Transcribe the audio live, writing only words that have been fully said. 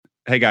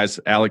Hey guys,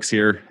 Alex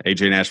here,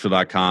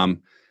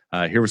 ajnashville.com.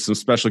 Here with some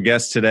special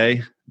guests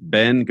today.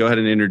 Ben, go ahead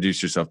and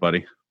introduce yourself,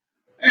 buddy.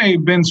 Hey,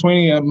 Ben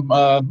Sweeney. I'm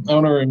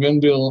owner of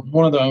NVille,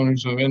 one of the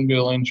owners of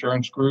NVille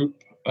Insurance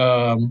Group.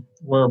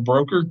 We're a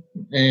broker,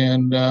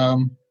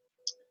 and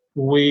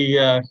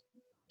we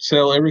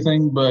sell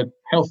everything but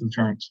health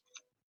insurance.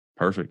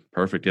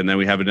 Perfect. And then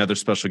we have another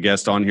special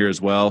guest on here as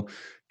well,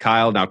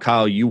 Kyle. Now,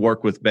 Kyle, you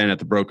work with Ben at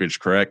the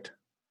brokerage, correct?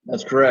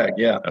 That's correct,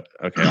 yeah.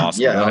 Okay,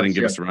 awesome. Yeah, go ahead and Alex,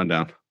 give us a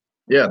rundown.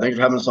 Yeah, thanks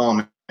for having us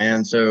on,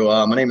 man.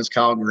 So my name is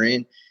Kyle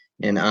Greene,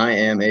 and I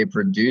am a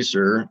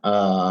producer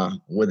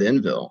with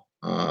NVille,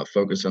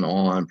 focusing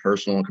on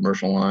personal and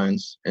commercial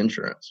lines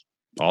insurance.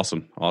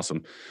 Awesome.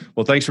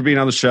 Well, thanks for being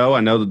on the show. I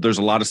know that there's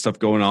a lot of stuff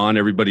going on.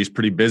 Everybody's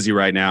pretty busy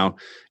right now,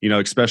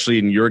 especially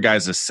in your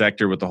guys'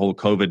 sector with the whole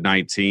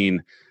COVID-19.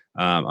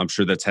 I'm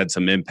sure that's had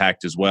some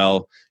impact as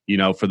well.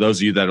 For those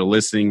of you that are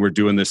listening, we're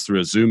doing this through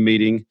a Zoom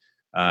meeting.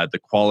 The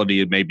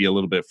quality may be a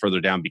little bit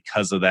further down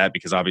because of that,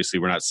 because obviously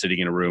we're not sitting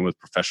in a room with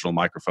professional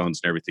microphones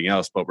and everything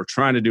else, but we're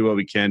trying to do what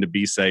we can to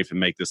be safe and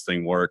make this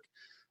thing work.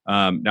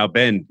 Now,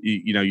 Ben,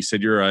 you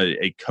said you're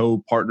a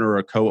co-partner or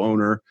a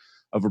co-owner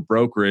of a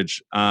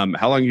brokerage. How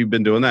long have you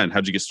been doing that, and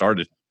how'd you get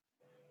started?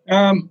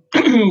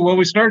 Well,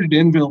 we started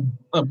NVille.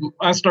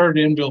 I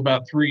started NVille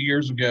about 3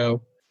 years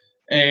ago,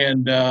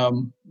 and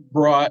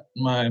brought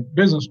my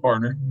business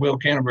partner, Will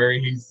Canterbury.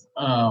 He's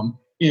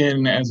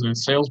in as a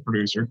sales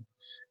producer.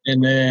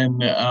 And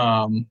then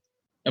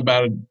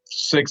about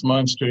 6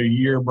 months to a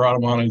year, brought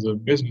him on as a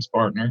business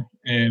partner.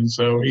 And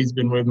so he's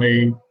been with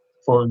me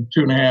for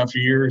 2.5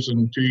 years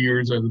and 2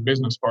 years as a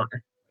business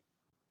partner.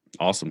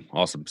 Awesome.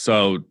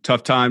 So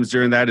tough times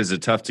during that. Is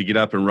it tough to get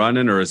up and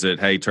running, or is it,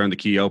 hey, turn the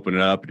key, open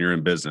it up, and you're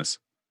in business?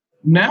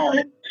 No,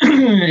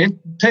 it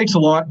takes a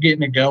lot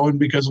getting it going,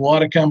 because a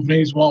lot of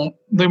companies won't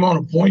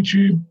appoint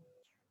you.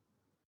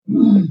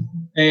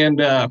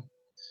 And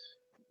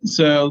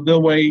so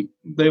they'll wait.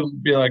 They'll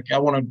be like, I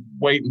want to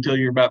wait until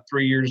you're about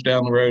 3 years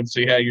down the road,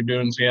 see how you're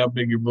doing, see how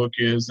big your book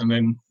is, and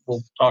then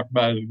we'll talk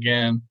about it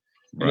again.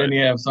 And then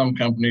you have some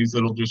companies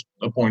that'll just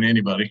appoint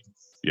anybody.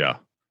 Yeah.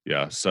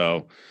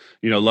 So,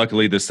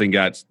 luckily this thing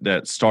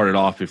that started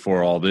off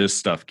before all this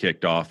stuff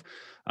kicked off.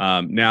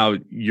 Now,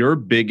 your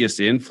biggest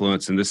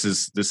influence, and this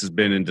has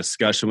been in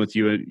discussion with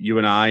you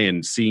and I,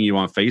 and seeing you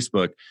on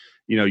Facebook.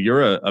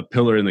 You're a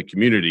pillar in the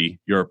community.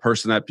 You're a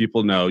person that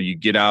people know. You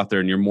get out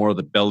there and you're more of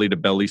the belly to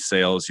belly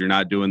sales. You're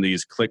not doing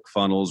these click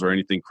funnels or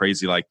anything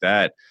crazy like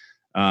that.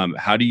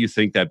 How do you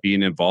think that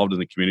being involved in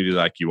the community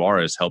like you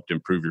are has helped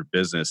improve your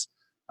business,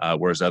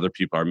 whereas other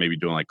people are maybe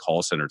doing like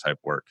call center type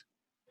work?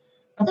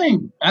 I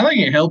think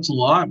it helps a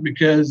lot,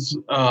 because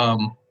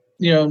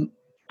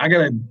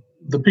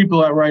the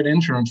people I write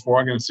insurance for,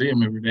 I got to see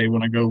them every day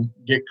when I go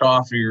get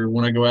coffee, or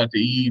when I go out to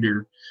eat,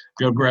 or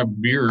go grab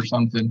a beer or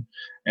something.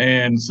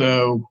 And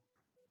so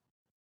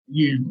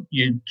you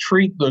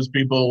treat those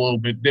people a little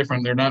bit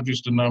different. They're not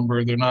just a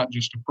number. They're not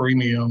just a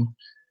premium.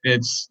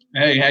 It's,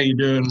 hey, how you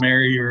doing,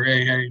 Mary? Or,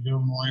 hey, how you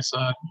doing,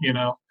 Melissa?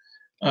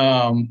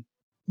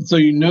 So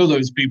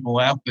those people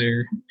out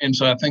there. And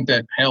so I think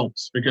that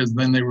helps, because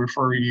then they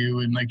refer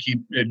you, and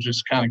it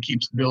just kind of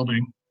keeps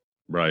building.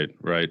 Right.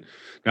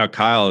 Now,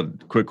 Kyle,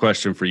 quick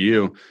question for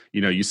you.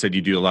 You said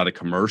you do a lot of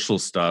commercial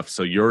stuff,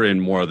 so you're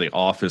in more of the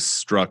office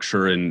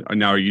structure. And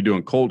now, are you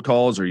doing cold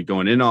calls? Are you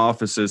going into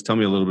offices? Tell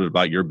me a little bit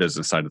about your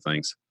business side of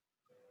things.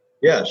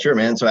 Yeah, sure,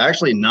 man. So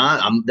actually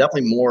I'm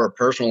definitely more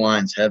personal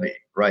lines heavy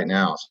right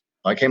now. So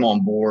I came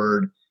on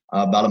board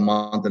about a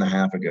month and a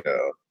half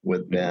ago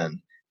with Ben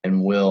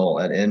and Will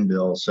at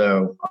NVille.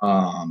 So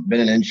been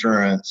in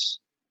insurance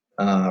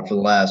for the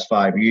last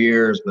 5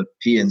 years, but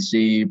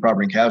P&C,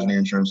 property and casualty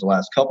insurance, the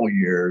last couple of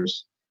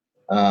years.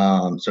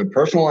 So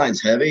personal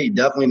lines heavy,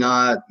 definitely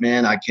not,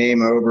 man. I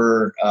came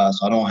over,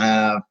 so I don't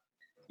have,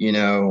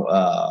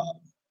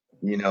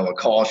 a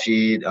call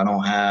sheet. I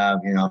don't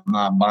have, I'm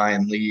not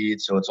buying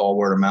leads. So it's all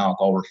word of mouth,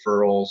 all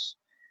referrals.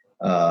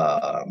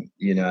 I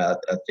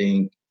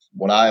think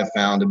what I have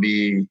found to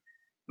be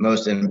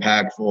most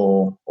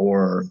impactful,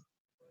 or,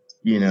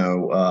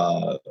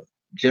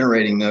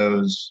 generating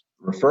those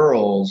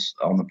referrals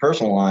on the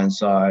personal line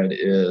side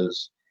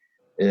is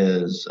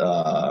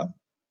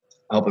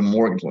helping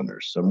mortgage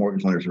lenders. So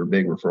mortgage lenders are a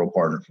big referral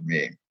partner for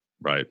me.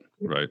 Right.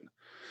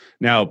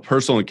 Now,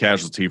 personal and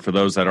casualty, for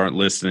those that aren't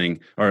listening,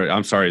 or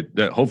I'm sorry,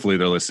 that hopefully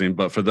they're listening,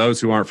 but for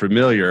those who aren't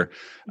familiar,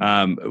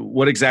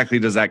 what exactly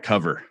does that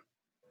cover?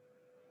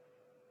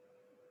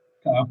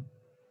 Kyle,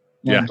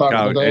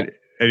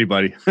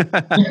 anybody?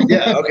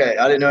 Yeah. Okay.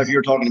 I didn't know if you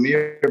were talking to me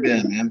or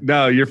Ben, man.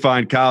 No, you're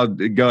fine. Kyle,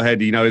 go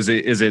ahead. Is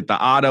it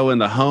the auto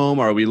and the home?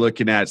 Or are we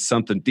looking at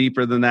something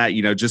deeper than that?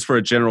 Just for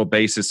a general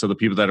basis, so the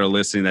people that are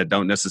listening that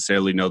don't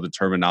necessarily know the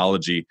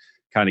terminology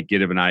kind of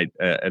get an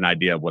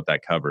idea of what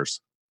that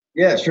covers.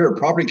 Yeah, sure.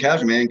 Property and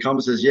casualty, man,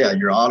 encompasses,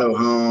 your auto,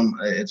 home.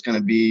 It's going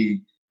to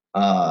be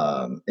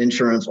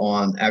insurance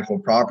on actual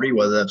property,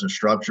 whether that's a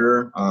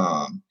structure.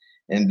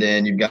 And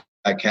then you've got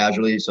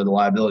casualty, so the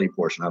liability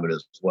portion of it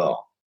as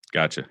well.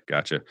 Gotcha.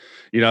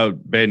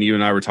 Ben, you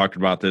and I were talking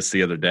about this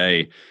the other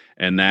day,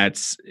 And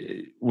that's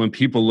when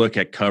people look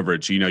at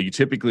coverage, you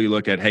typically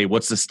look at, hey,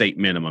 what's the state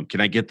minimum? Can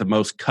I get the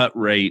most cut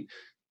rate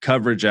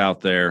coverage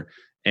out there?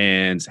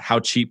 And how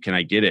cheap can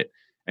I get it?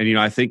 And,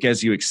 I think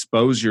as you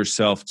expose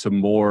yourself to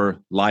more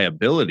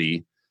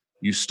liability,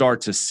 you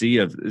start to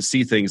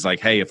see things like,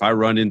 hey, if I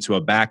run into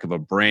a back of a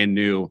brand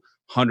new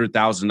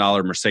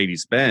 $100,000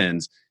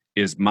 Mercedes-Benz,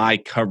 is my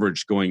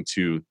coverage going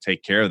to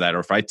take care of that? Or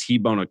if I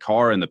T-bone a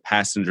car and the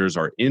passengers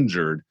are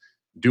injured,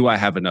 do I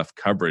have enough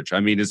coverage?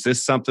 I mean, is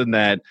this something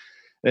that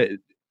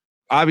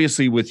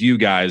obviously with you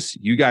guys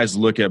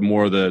look at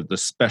more the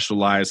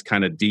specialized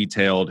kind of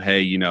detailed,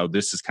 hey,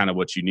 this is kind of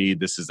what you need.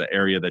 This is the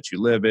area that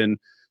you live in,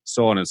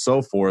 so on and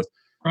so forth.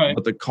 Right.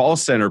 But the call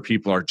center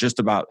people are just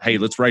about, hey,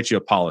 let's write you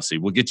a policy.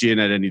 We'll get you in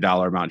at any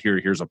dollar amount.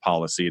 Here's a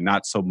policy, and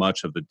not so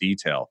much of the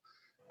detail.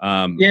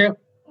 Yeah.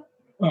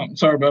 Oh,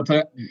 sorry about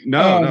that.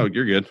 No,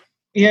 you're good.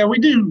 Yeah, we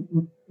do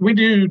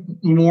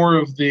more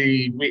of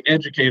we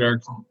educate our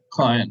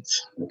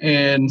clients.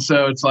 And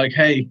so it's like,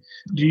 hey,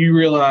 do you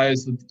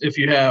realize that if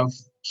you have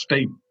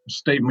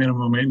state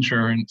minimum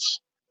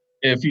insurance,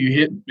 if you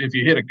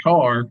hit a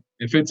car,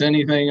 if it's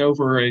anything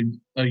over a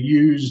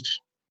used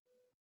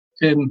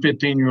 10,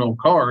 15-year-old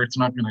car, it's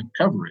not going to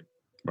cover it.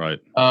 Right.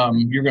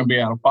 You're going to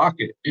be out of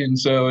pocket. And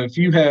so if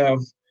you have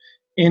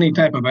any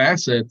type of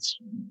assets,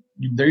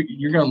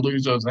 you're going to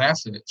lose those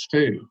assets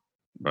too.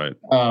 Right.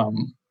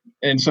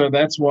 And so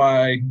that's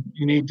why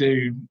you need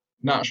to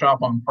not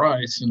shop on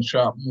price and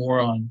shop more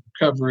on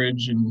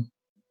coverage and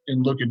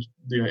look at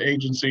the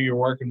agency you're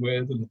working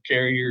with and the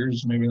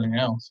carriers and everything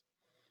else.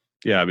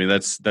 Yeah, I mean,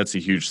 that's a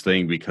huge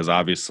thing because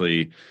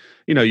obviously,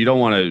 you don't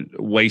want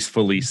to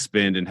wastefully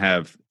spend and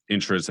have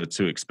insurance that's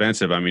too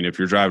expensive. I mean, if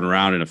you're driving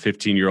around in a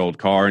 15-year-old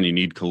car and you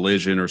need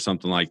collision or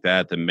something like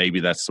that, then maybe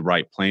that's the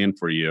right plan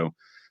for you.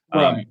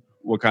 Right.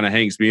 What kind of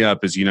hangs me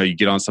up is, you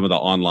get on some of the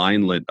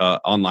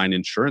online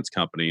insurance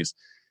companies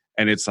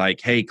and it's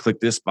like, hey, click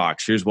this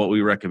box. Here's what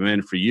we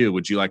recommend for you.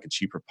 Would you like a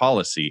cheaper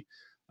policy?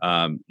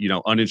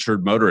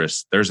 Uninsured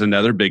motorists. There's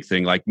another big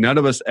thing. Like none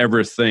of us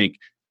ever think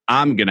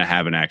I'm going to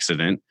have an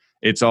accident.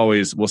 It's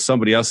always, well,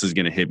 somebody else is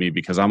going to hit me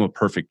because I'm a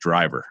perfect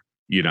driver,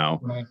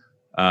 Right.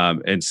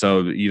 And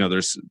so,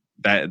 there's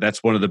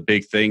that's one of the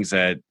big things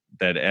that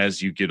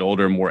as you get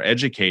older and more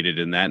educated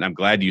in that, and I'm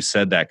glad you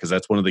said that because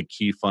that's one of the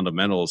key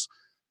fundamentals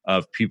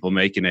of people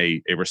making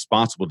a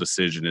responsible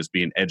decision is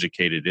being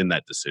educated in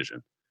that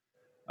decision.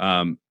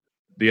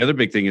 The other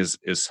big thing is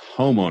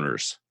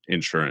homeowners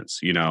insurance.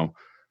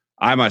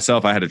 I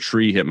myself, I had a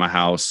tree hit my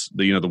house,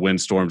 the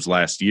windstorms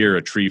last year,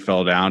 a tree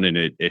fell down and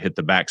it hit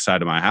the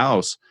backside of my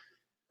house.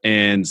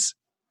 And,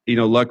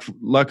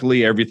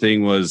 luckily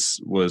everything was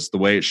the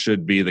way it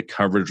should be. The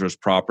coverage was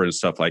proper and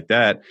stuff like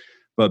that.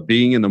 But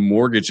being in the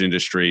mortgage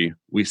industry,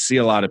 we see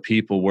a lot of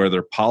people where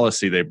their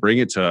policy, they bring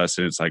it to us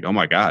and it's like, oh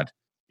my God,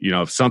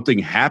 if something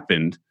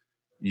happened,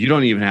 you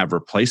don't even have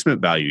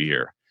replacement value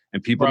here.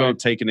 And people Right. don't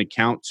take into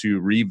account to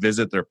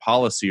revisit their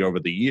policy over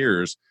the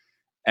years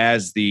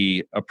as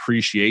the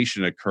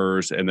appreciation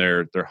occurs and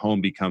their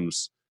home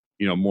becomes,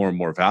 more and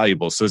more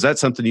valuable. So is that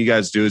something you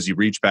guys do as you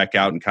reach back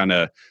out and kind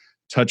of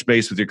touch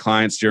base with your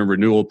clients during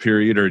renewal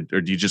period, or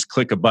do you just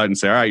click a button and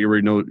say, all right, you're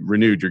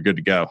renewed, you're good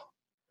to go?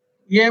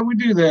 Yeah, we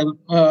do that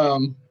a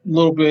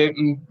little bit.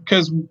 And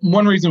because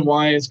one reason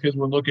why is because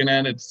we're looking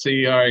at it to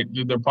see, all right,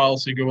 did their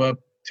policy go up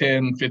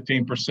 10,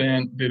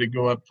 15%? Did it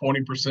go up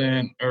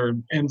 20%?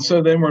 And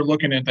so then we're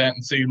looking at that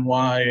and seeing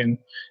why and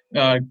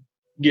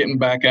getting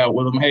back out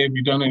with them. Hey, have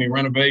you done any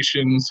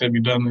renovations? Have you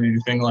done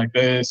anything like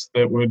this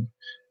that would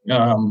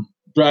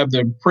drive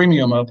the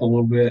premium up a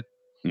little bit?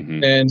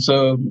 Mm-hmm. And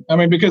so, I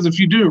mean, because if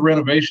you do a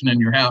renovation in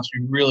your house,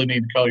 you really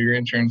need to call your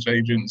insurance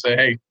agent and say,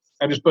 hey,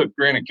 I just put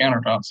granite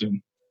countertops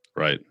in.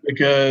 Right.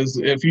 Because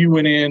if you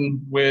went in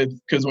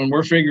because when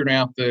we're figuring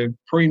out the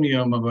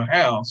premium of a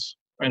house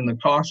and the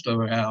cost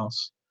of a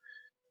house,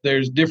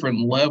 there's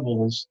different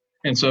levels.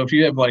 And so if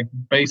you have like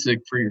basic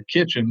for your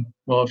kitchen,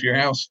 well, if you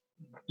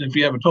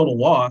have a total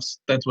loss,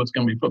 that's what's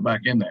going to be put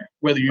back in there,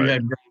 whether you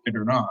had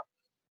granite or not.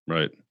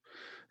 Right.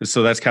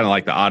 So that's kind of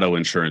like the auto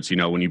insurance,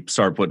 when you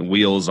start putting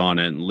wheels on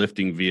it and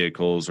lifting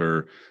vehicles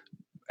or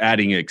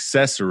adding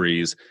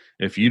accessories,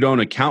 if you don't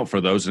account for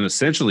those and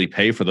essentially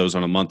pay for those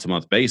on a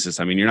month-to-month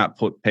basis, I mean, you're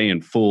not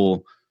paying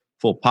full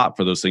pop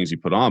for those things you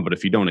put on, but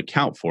if you don't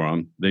account for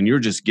them, then you're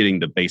just getting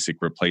the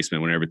basic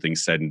replacement when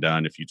everything's said and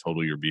done if you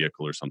total your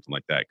vehicle or something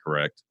like that,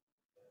 correct?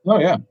 Oh,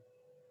 yeah.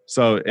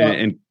 So,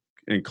 and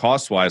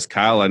cost-wise,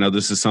 Kyle, I know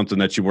this is something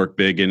that you work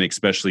big in,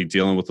 especially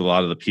dealing with a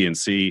lot of the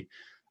PNC.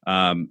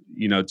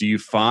 Do you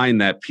find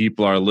that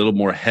people are a little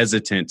more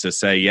hesitant to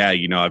say, yeah,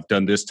 I've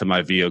done this to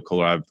my vehicle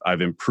or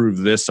I've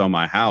improved this on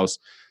my house?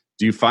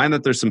 Do you find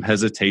that there's some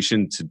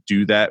hesitation to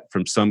do that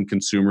from some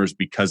consumers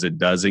because it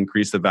does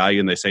increase the value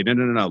and they say,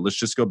 no, let's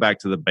just go back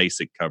to the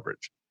basic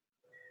coverage?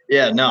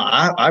 Yeah, no,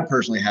 I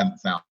personally haven't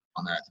found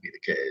that to be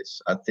the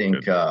case. I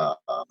think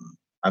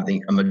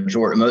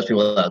most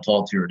people that I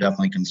talk to are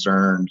definitely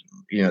concerned.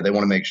 They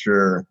want to make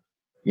sure,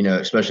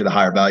 especially the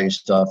higher value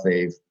stuff,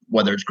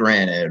 whether it's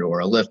granite or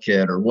a lift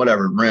kit or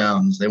whatever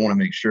rims, they want to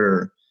make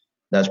sure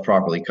that's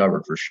properly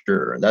covered for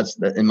sure. That's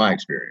in my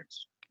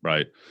experience.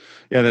 Right.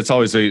 Yeah, that's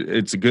always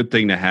it's a good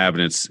thing to have,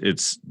 and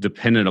it's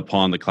dependent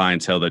upon the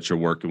clientele that you're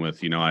working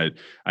with. I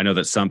know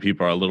that some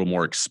people are a little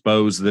more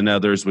exposed than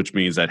others, which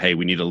means that, hey,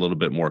 we need a little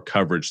bit more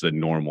coverage than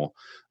normal,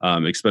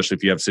 especially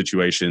if you have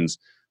situations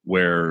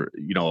where,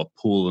 a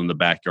pool in the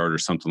backyard or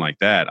something like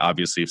that.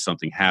 Obviously, if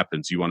something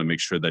happens, you want to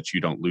make sure that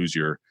you don't lose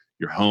your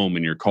home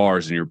and your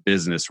cars and your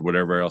business or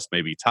whatever else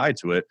may be tied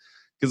to it.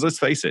 Because let's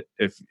face it,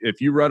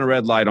 if you run a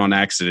red light on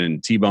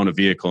accident, T-bone a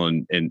vehicle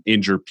and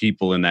injure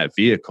people in that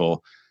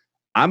vehicle,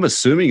 I'm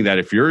assuming that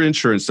if your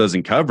insurance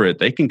doesn't cover it,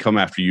 they can come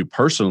after you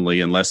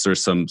personally unless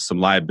there's some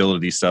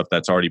liability stuff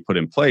that's already put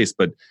in place.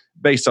 But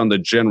based on the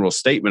general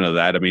statement of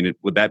that, I mean,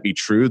 would that be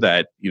true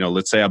that,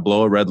 let's say I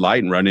blow a red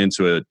light and run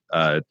into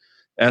a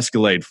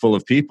Escalade full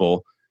of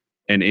people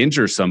and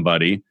injure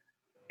somebody,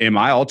 am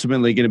I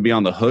ultimately going to be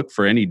on the hook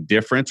for any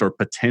difference, or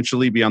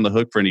potentially be on the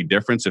hook for any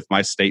difference if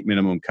my state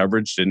minimum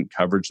coverage didn't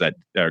cover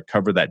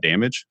that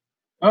damage?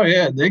 Oh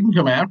yeah, they can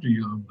come after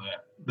you on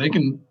that. They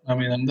can. I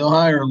mean, they'll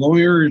hire a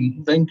lawyer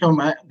and they can come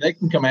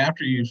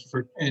after you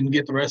and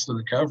get the rest of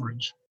the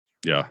coverage.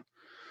 Yeah.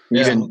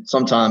 You can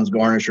sometimes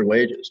garnish your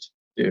wages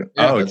too.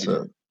 Yeah.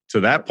 To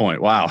that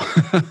point. Wow.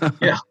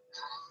 Yeah.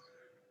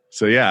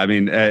 So yeah, I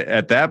mean,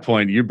 at that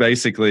point, you're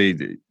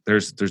basically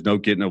there's no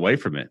getting away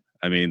from it.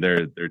 I mean,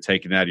 they're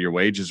taking out of your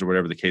wages or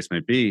whatever the case may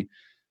be.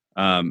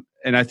 And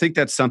I think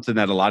that's something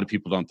that a lot of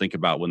people don't think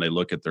about when they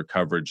look at their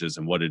coverages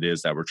and what it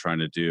is that we're trying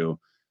to do.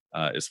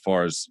 As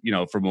far as,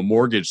 from a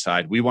mortgage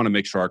side, we want to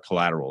make sure our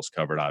collateral is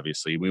covered,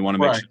 obviously. We want to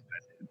make sure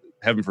that,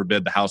 heaven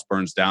forbid, the house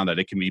burns down, that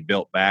it can be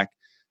built back.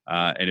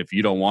 And if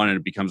you don't want it,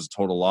 it becomes a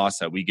total loss,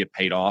 that we get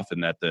paid off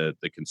and that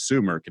the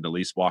consumer can at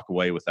least walk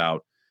away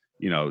without,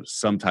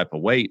 some type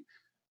of weight.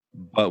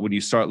 But when you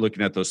start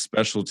looking at those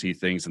specialty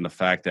things and the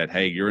fact that,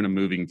 hey, you're in a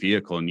moving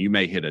vehicle and you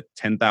may hit a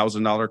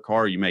 $10,000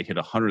 car, you may hit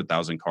a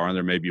 $100,000 car, and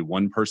there may be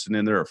one person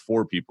in there or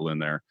four people in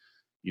there,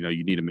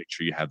 you need to make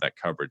sure you have that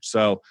coverage.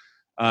 So,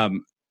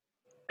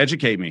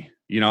 educate me.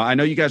 I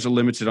know you guys are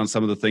limited on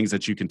some of the things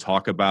that you can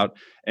talk about.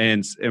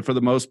 And for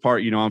the most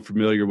part, I'm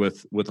familiar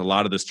with a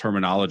lot of this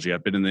terminology.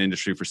 I've been in the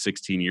industry for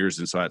 16 years.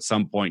 And so at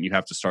some point you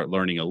have to start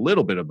learning a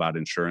little bit about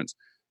insurance,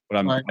 but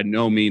I'm by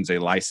no means a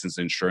licensed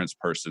insurance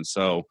person.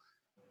 So,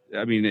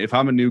 I mean, if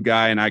I'm a new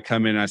guy and I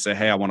come in and I say,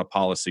 hey, I want a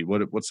policy,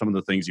 what's some of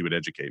the things you would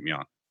educate me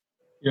on?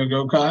 You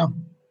go, Kyle?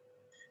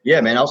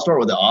 Yeah, man, I'll start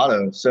with the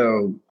auto.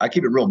 So I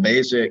keep it real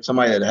basic.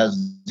 Somebody that has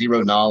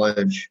zero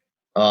knowledge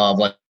of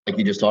like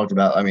you just talked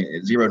about. I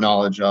mean, zero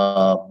knowledge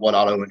of what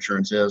auto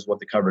insurance is, what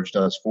the coverage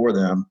does for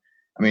them.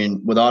 I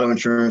mean, with auto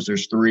insurance,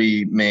 there's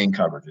three main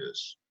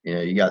coverages.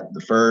 You got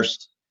the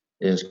first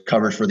is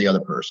coverage for the other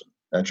person.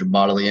 That's your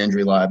bodily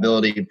injury,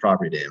 liability,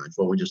 property damage,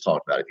 what we just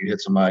talked about. If you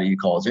hit somebody, you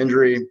cause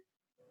injury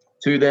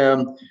to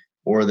them,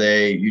 or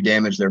you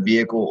damage their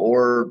vehicle,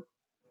 or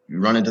you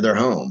run into their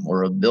home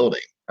or a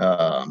building.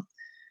 And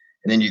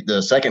then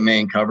the second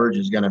main coverage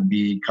is going to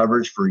be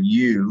coverage for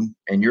you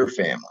and your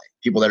family,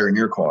 people that are in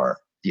your car,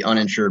 the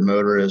uninsured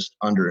motorist,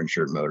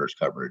 underinsured motorist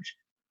coverage.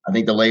 I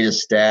think the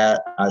latest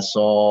stat I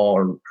saw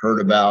or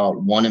heard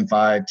about, 1 in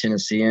 5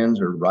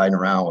 Tennesseans are riding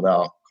around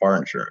without car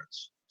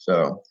insurance.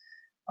 So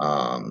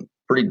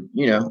pretty,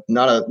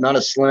 not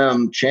a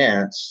slim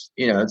chance.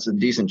 It's a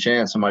decent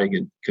chance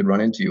somebody could run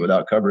into you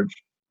without coverage.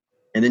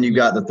 And then you've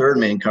got the third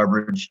main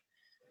coverage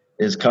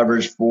is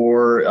coverage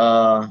for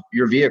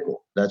your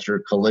vehicle. That's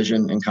your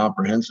collision and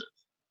comprehensive.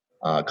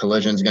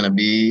 Collision is going to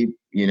be,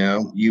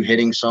 you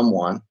hitting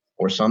someone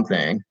or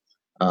something,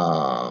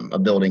 a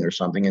building or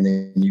something. And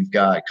then you've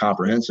got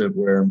comprehensive,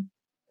 where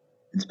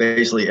it's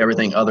basically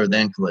everything other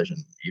than collision.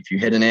 If you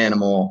hit an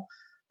animal,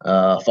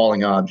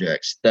 falling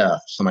objects,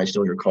 theft, somebody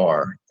steals your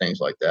car, things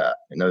like that.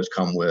 And those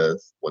come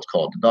with what's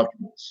called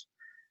deductibles.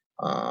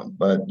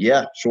 But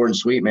yeah, short and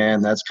sweet,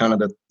 man. That's kind of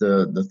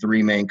the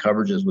three main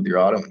coverages with your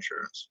auto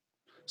insurance.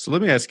 So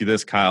let me ask you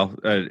this, Kyle,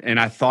 and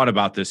I thought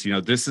about this.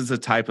 This is the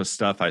type of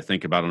stuff I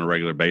think about on a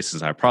regular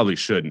basis. I probably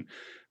shouldn't,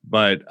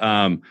 but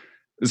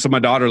so my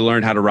daughter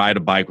learned how to ride a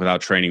bike without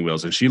training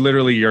wheels, and she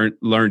literally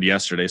learned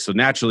yesterday. So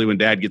naturally, when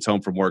Dad gets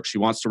home from work, she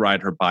wants to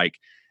ride her bike,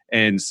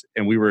 and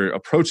we were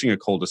approaching a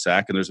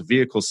cul-de-sac, and there's a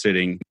vehicle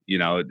sitting,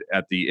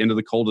 at the end of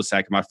the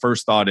cul-de-sac. And my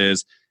first thought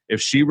is, if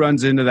she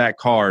runs into that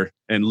car,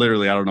 and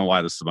literally, I don't know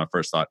why this is my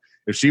first thought,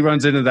 if she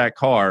runs into that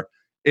car,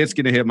 it's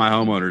going to hit my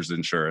homeowner's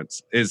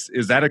insurance. Is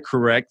that a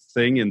correct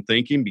thing in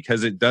thinking?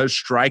 Because it does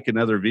strike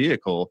another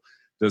vehicle.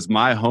 Does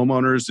my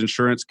homeowner's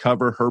insurance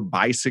cover her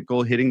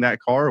bicycle hitting that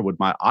car, or would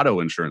my auto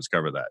insurance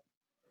cover that?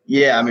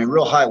 Yeah, I mean,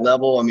 real high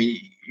level. I mean,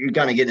 you're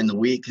kind of getting in the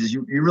weeds because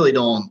you really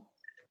don't,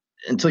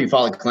 until you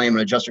file a claim,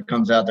 an adjuster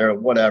comes out there or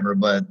whatever.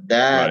 But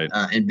that,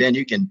 right. And Ben,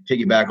 you can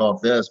piggyback off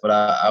this, but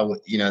I would,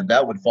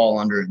 that would fall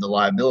under the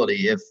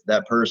liability if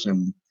that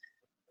person,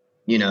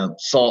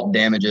 assault,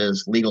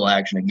 damages, legal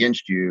action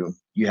against you.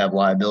 You have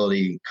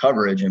liability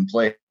coverage in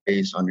place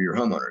under your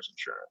homeowner's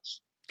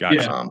insurance.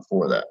 Gotcha.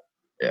 For that.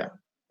 Yeah.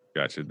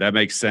 Gotcha. That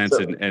makes sense.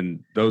 So,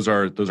 and those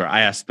are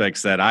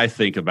aspects that I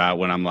think about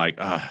when I'm like,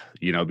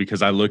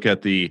 because I look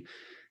at the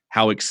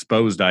how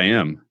exposed I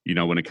am,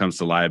 when it comes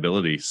to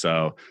liability.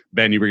 So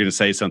Ben, you were going to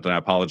say something. I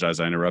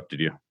apologize. I interrupted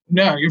you.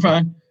 No, you're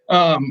fine.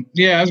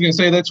 Yeah, I was going to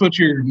say that's what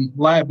your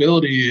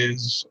liability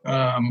is,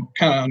 kind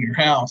of on your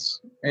house.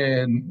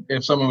 And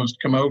if someone was to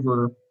come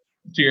over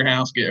to your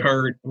house, get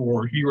hurt,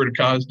 or you were to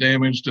cause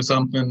damage to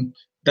something,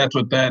 that's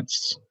what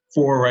that's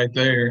for right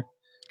there.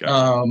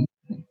 Gotcha.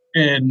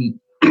 And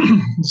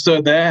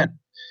so that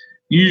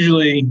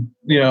usually,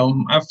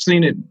 I've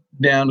seen it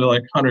down to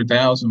like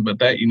 100,000, but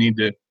that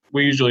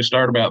we usually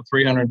start about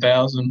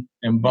 300,000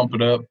 and bump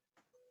it up,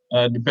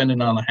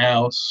 depending on the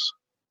house,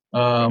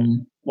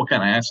 what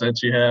kind of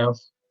assets you have.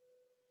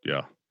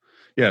 Yeah.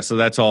 Yeah. So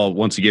that's all,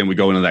 once again, we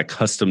go into that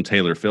custom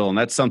tailor fill. And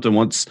that's something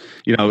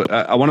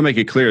I want to make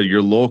it clear,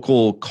 your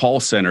local call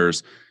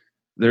centers,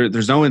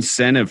 there's no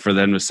incentive for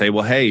them to say,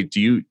 well, hey,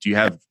 do you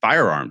have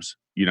firearms?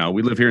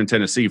 We live here in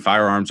Tennessee.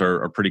 Firearms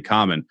are pretty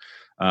common.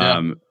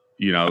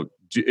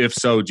 If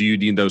so, do you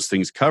need those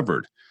things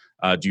covered?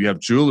 Do you have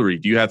jewelry?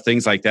 Do you have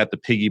things like that, the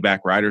piggyback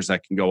riders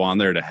that can go on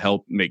there to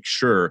help make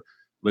sure,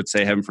 let's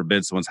say, heaven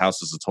forbid, someone's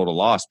house is a total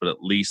loss, but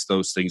at least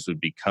those things would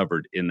be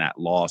covered in that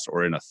loss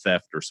or in a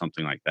theft or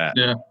something like that.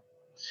 Yeah.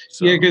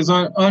 So. Yeah, because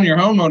on your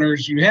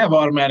homeowners, you have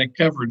automatic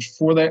coverage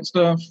for that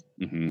stuff.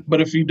 Mm-hmm.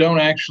 But if you don't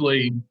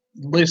actually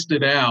list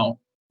it out,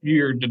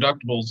 your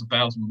deductible is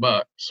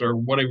 $1,000 or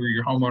whatever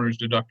your homeowner's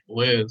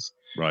deductible is.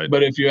 Right.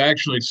 But if you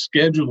actually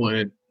schedule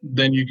it,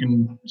 then you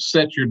can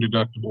set your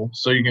deductible.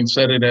 So you can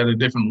set it at a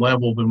different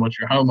level than what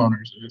your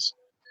homeowner's is.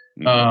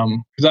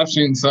 Because I've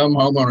seen some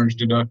homeowners'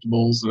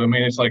 deductibles. I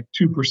mean, it's like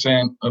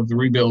 2% of the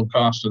rebuild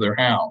cost of their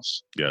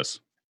house. Yes.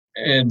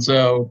 And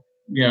so,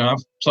 I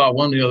saw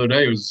one the other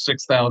day. It was a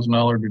 $6,000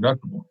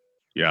 deductible.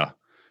 Yeah.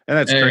 And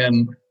that's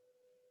crazy.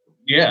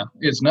 Yeah,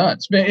 it's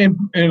nuts. And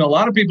a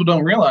lot of people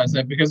don't realize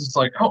that because it's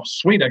like, oh,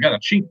 sweet, I got a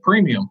cheap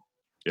premium.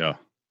 Yeah.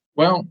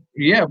 Well,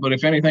 yeah, but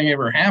if anything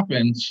ever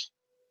happens,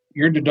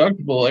 your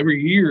deductible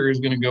every year is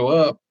going to go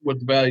up with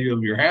the value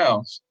of your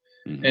house.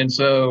 Mm-hmm. And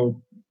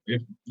so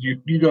if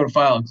you go to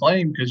file a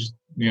claim because,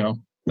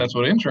 that's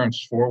what insurance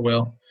is for.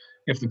 Well,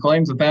 if the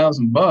claim's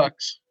 $1,000,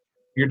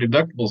 your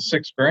deductible is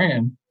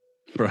 $6,000.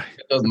 Right.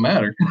 It doesn't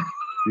matter.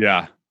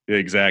 Yeah,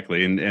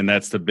 exactly. And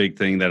that's the big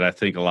thing that I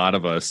think a lot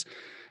of us,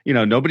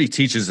 nobody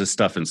teaches this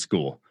stuff in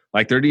school.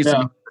 Like there needs to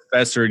be a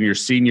professor in your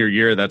senior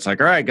year that's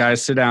like, all right,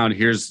 guys, sit down.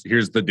 Here's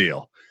the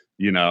deal,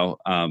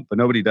 but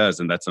nobody does.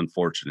 And that's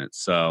unfortunate.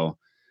 So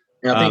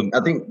I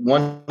think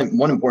one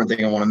important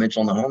thing I want to mention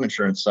on the home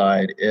insurance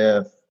side,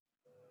 if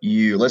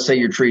let's say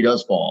your tree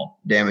does fall,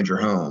 damage your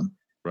home.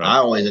 Right. I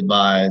always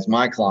advise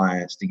my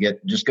clients to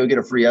go get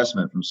a free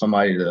estimate from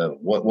somebody to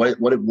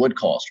what it would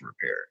cost to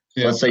repair it.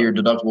 So let's say your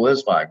deductible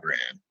is $5,000.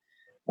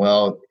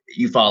 Well,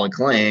 you file a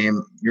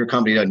claim, your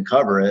company doesn't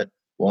cover it.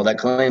 Well, that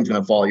claim's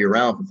going to follow you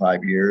around for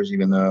 5 years,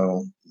 even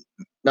though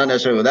not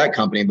necessarily with that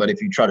company, but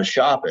if you try to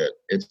shop it,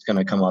 it's going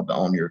to come up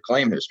on your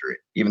claim history,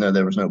 even though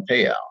there was no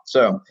payout.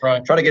 So Try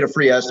to get a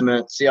free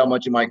estimate, see how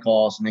much it might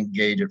cost, and then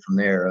gauge it from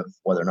there of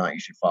whether or not you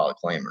should file a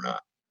claim or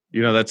not.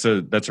 That's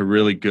a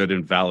really good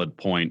and valid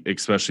point,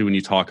 especially when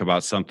you talk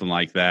about something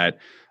like that.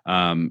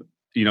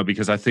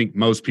 Because I think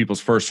most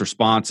people's first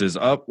response is,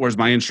 oh, where's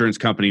my insurance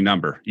company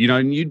number?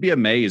 And you'd be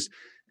amazed.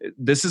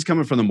 This is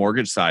coming from the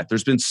mortgage side.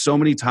 There's been so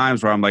many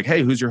times where I'm like,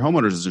 hey, who's your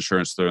homeowner's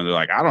insurance through? And they're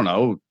like, I don't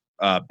know,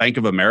 Bank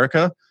of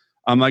America.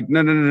 I'm like,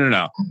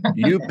 no.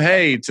 You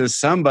pay to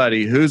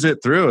somebody. Who's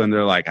it through? And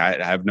they're like, I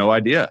have no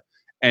idea.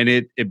 And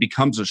it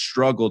becomes a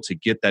struggle to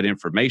get that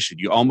information.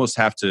 You almost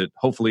have to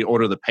hopefully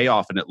order the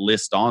payoff and it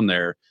lists on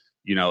there,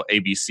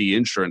 ABC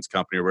insurance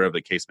company or whatever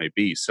the case may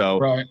be.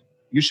 So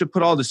you should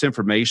put all this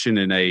information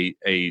in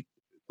a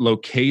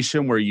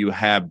location where you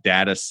have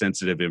data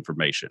sensitive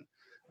information.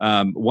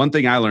 One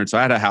thing I learned, so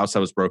I had a house that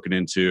was broken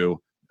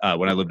into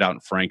when I lived out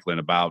in Franklin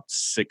about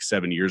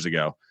 6-7 years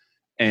ago.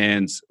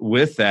 And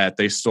with that,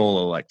 they stole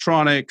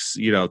electronics,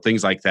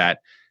 things like that.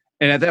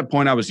 And at that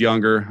point, I was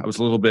younger. I was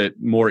a little bit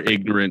more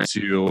ignorant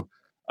to,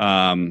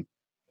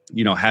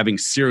 having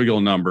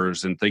serial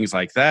numbers and things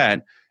like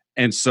that.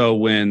 And so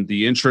when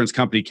the insurance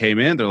company came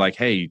in, they're like,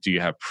 hey, do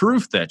you have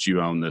proof that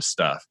you own this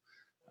stuff?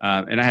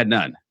 And I had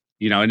none,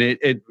 and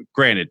it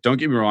granted, don't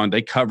get me wrong,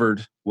 they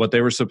covered what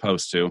they were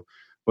supposed to,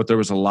 but there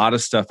was a lot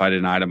of stuff I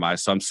didn't itemize.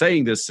 So I'm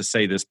saying this to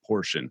say this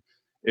portion.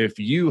 If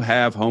you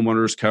have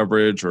homeowners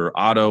coverage or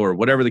auto or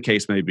whatever the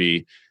case may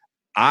be,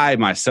 I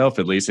myself,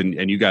 at least,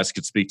 and you guys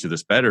could speak to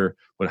this better,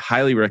 would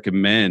highly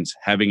recommend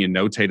having a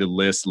notated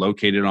list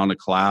located on a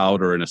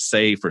cloud or in a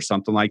safe or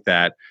something like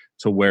that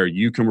to where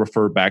you can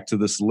refer back to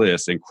this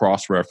list and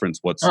cross-reference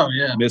what's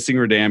missing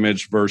or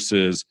damaged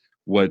versus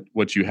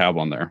what you have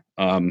on there.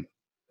 I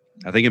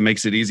think it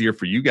makes it easier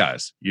for you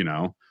guys,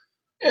 Yeah,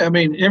 I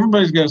mean,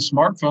 everybody's got a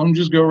smartphone.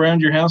 Just go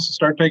around your house and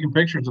start taking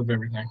pictures of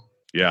everything.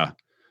 Yeah.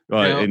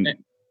 And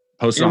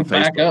post it on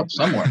Facebook. Back up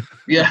somewhere.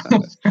 Yeah.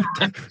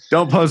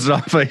 Don't post it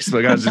on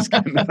Facebook. I was just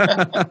kidding.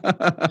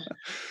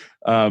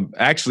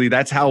 Actually,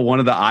 that's how one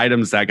of the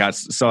items that got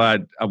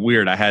I'm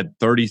weird. I had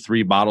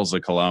 33 bottles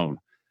of cologne.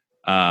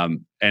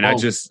 And I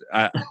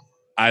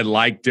I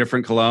like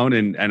different cologne.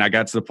 And I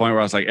got to the point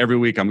where I was like, every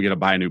week I'm going to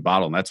buy a new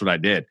bottle. And that's what I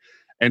did.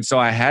 And so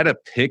I had a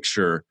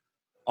picture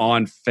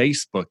on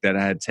Facebook that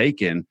I had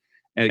taken,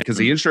 and because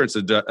the insurance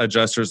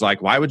adjuster's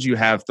like, why would you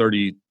have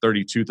 30,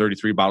 32,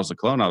 33 bottles of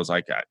cologne? I was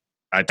like,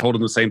 I told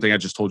him the same thing I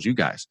just told you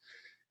guys.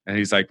 And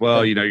he's like,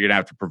 well, you're going to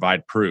have to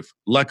provide proof.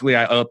 Luckily,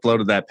 I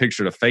uploaded that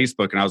picture to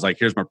Facebook, and I was like,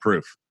 here's my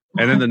proof.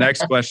 And then the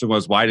next question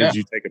was, why did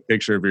you take a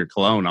picture of your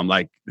cologne? I'm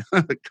like,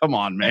 come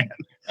on, man.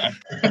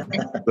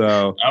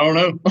 So I don't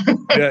know.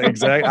 yeah,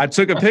 exactly. I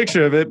took a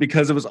picture of it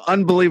because it was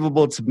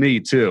unbelievable to me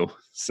too.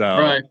 So,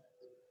 right.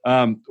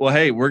 Well,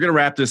 hey, we're going to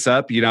wrap this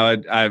up. You know,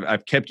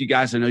 I've kept you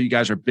guys. I know you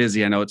guys are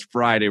busy. I know it's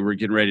Friday. We're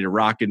getting ready to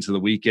rock into the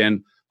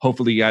weekend.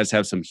 Hopefully you guys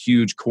have some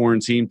huge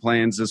quarantine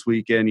plans this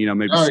weekend, you know,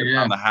 maybe sit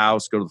around the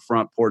house, go to the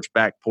front porch,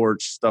 back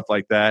porch, stuff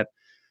like that.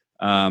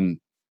 Let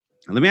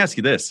me ask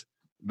you this.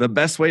 The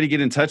best way to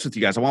get in touch with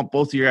you guys, I want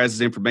both of your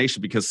guys'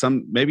 information because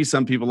maybe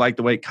some people like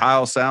the way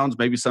Kyle sounds,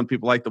 maybe some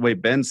people like the way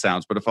Ben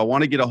sounds. But if I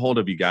want to get a hold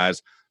of you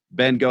guys,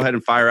 Ben, go ahead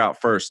and fire out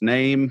first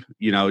name,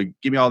 you know,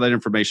 give me all that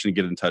information to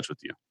get in touch with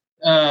you.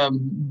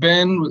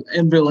 Ben with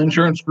NVille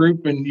Insurance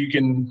Group, and you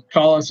can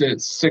call us at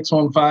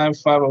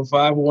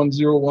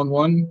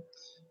 615-505-1011.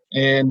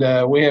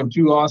 And we have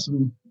two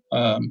awesome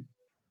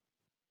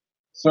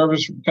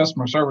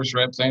customer service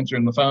reps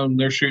answering the phone.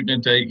 They're shooting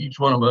into each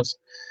one of us.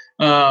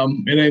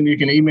 And then you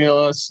can email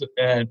us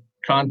at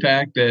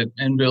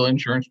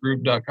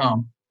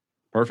contact@NVilleInsuranceGroup.com.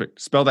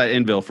 Perfect. Spell that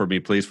NVille for me,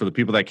 please, for the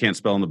people that can't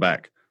spell in the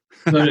back.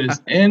 That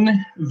is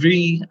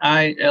NVILLE.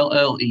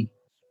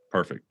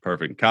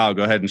 Perfect. Kyle,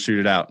 go ahead and shoot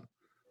it out.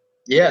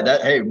 Yeah,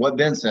 hey, what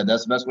Ben said,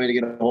 that's the best way to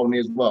get a hold of me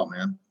as well,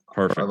 man.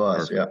 Perfect. Of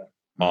us, perfect. Yeah.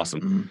 Awesome.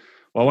 Mm-hmm.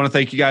 Well, I want to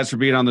thank you guys for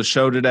being on the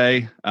show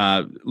today.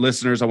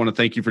 Listeners, I want to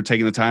thank you for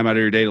taking the time out of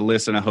your day to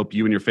listen. I hope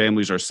you and your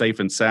families are safe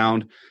and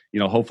sound. You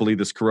know, hopefully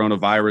this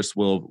coronavirus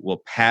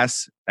will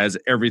pass as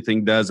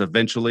everything does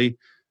eventually.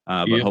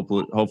 But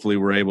hopefully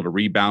we're able to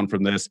rebound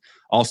from this.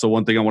 Also,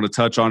 one thing I want to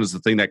touch on is the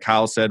thing that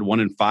Kyle said, 1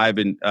 in 5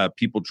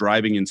 people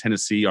driving in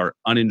Tennessee are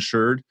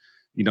uninsured.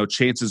 You know,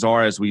 chances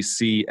are as we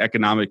see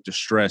economic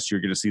distress, you're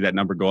going to see that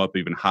number go up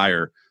even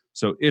higher.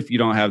 So if you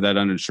don't have that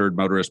uninsured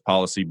motorist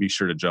policy, be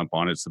sure to jump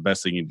on it. It's the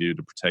best thing you can do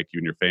to protect you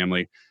and your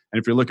family.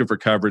 And if you're looking for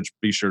coverage,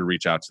 be sure to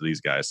reach out to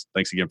these guys.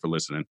 Thanks again for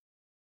listening.